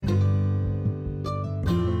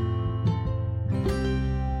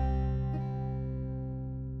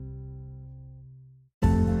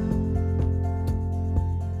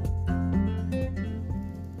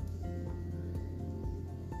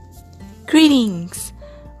Greetings!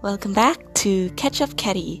 Welcome back to Catch Up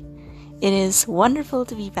Ketty. It is wonderful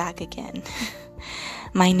to be back again.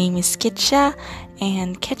 My name is Kitcha,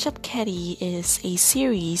 and Catch Up Ketty is a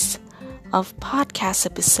series of podcast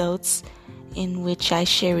episodes in which I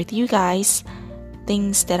share with you guys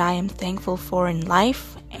things that I am thankful for in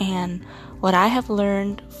life and what I have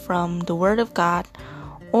learned from the Word of God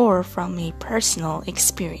or from a personal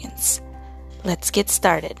experience. Let's get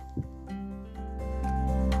started.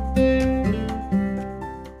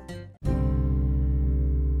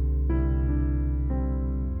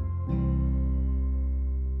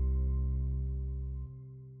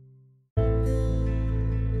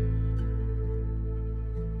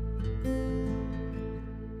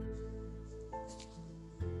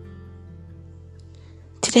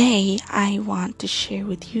 Today, I want to share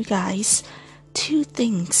with you guys two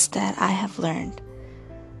things that I have learned.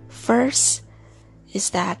 First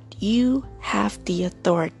is that you have the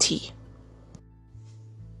authority.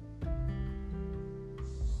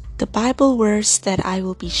 The Bible verse that I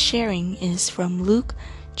will be sharing is from Luke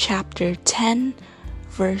chapter 10,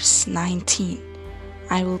 verse 19.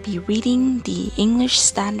 I will be reading the English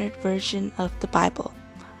Standard Version of the Bible.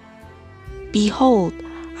 Behold,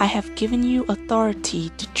 I have given you authority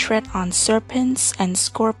to tread on serpents and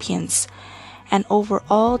scorpions, and over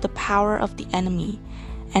all the power of the enemy,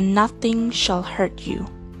 and nothing shall hurt you.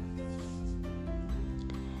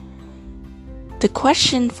 The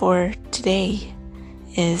question for today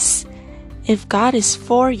is, if God is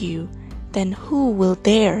for you, then who will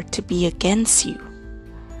dare to be against you?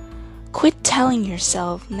 Quit telling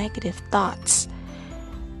yourself negative thoughts.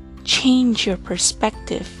 Change your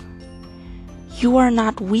perspective. You are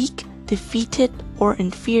not weak, defeated, or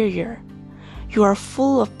inferior. You are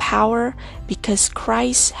full of power because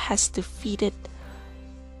Christ has defeated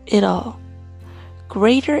it all.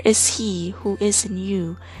 Greater is He who is in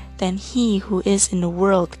you than he who is in the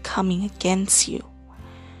world coming against you.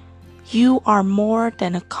 You are more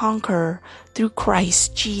than a conqueror through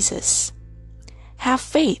Christ Jesus. Have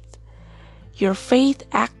faith. Your faith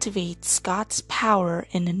activates God's power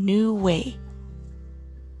in a new way.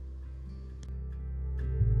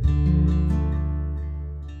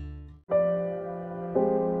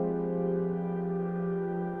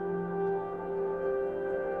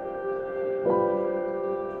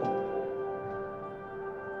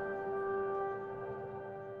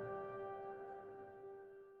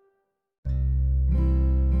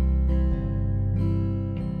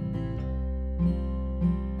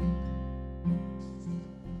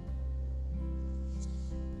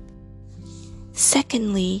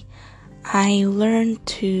 Secondly, I learned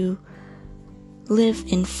to live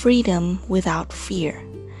in freedom without fear.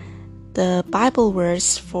 The Bible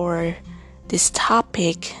verse for this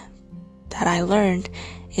topic that I learned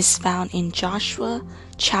is found in Joshua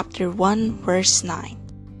chapter 1 verse 9.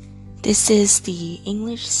 This is the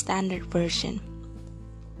English Standard Version.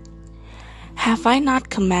 Have I not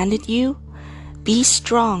commanded you? Be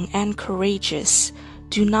strong and courageous.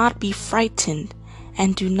 Do not be frightened,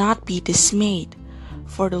 and do not be dismayed,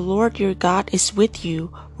 for the Lord your God is with you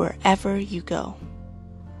wherever you go.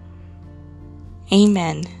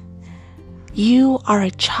 Amen. You are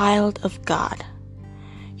a child of God.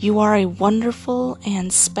 You are a wonderful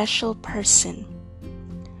and special person.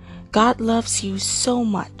 God loves you so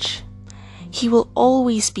much. He will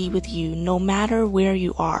always be with you no matter where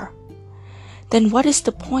you are. Then what is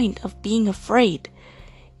the point of being afraid?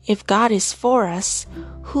 If God is for us,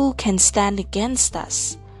 who can stand against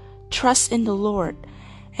us? Trust in the Lord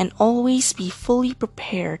and always be fully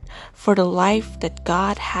prepared for the life that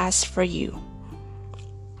God has for you.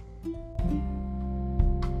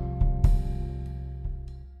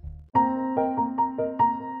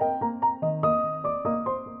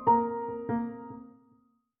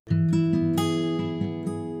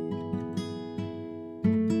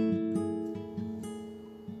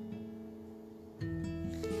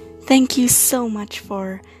 Thank you so much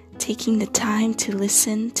for taking the time to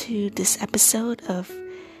listen to this episode of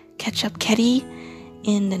Catch Up Ketty.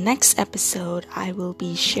 In the next episode, I will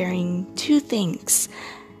be sharing two things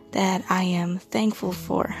that I am thankful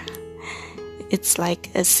for. It's like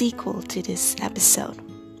a sequel to this episode.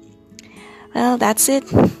 Well, that's it.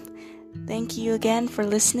 Thank you again for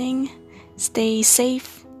listening. Stay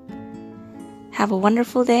safe. Have a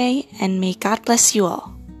wonderful day, and may God bless you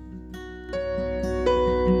all.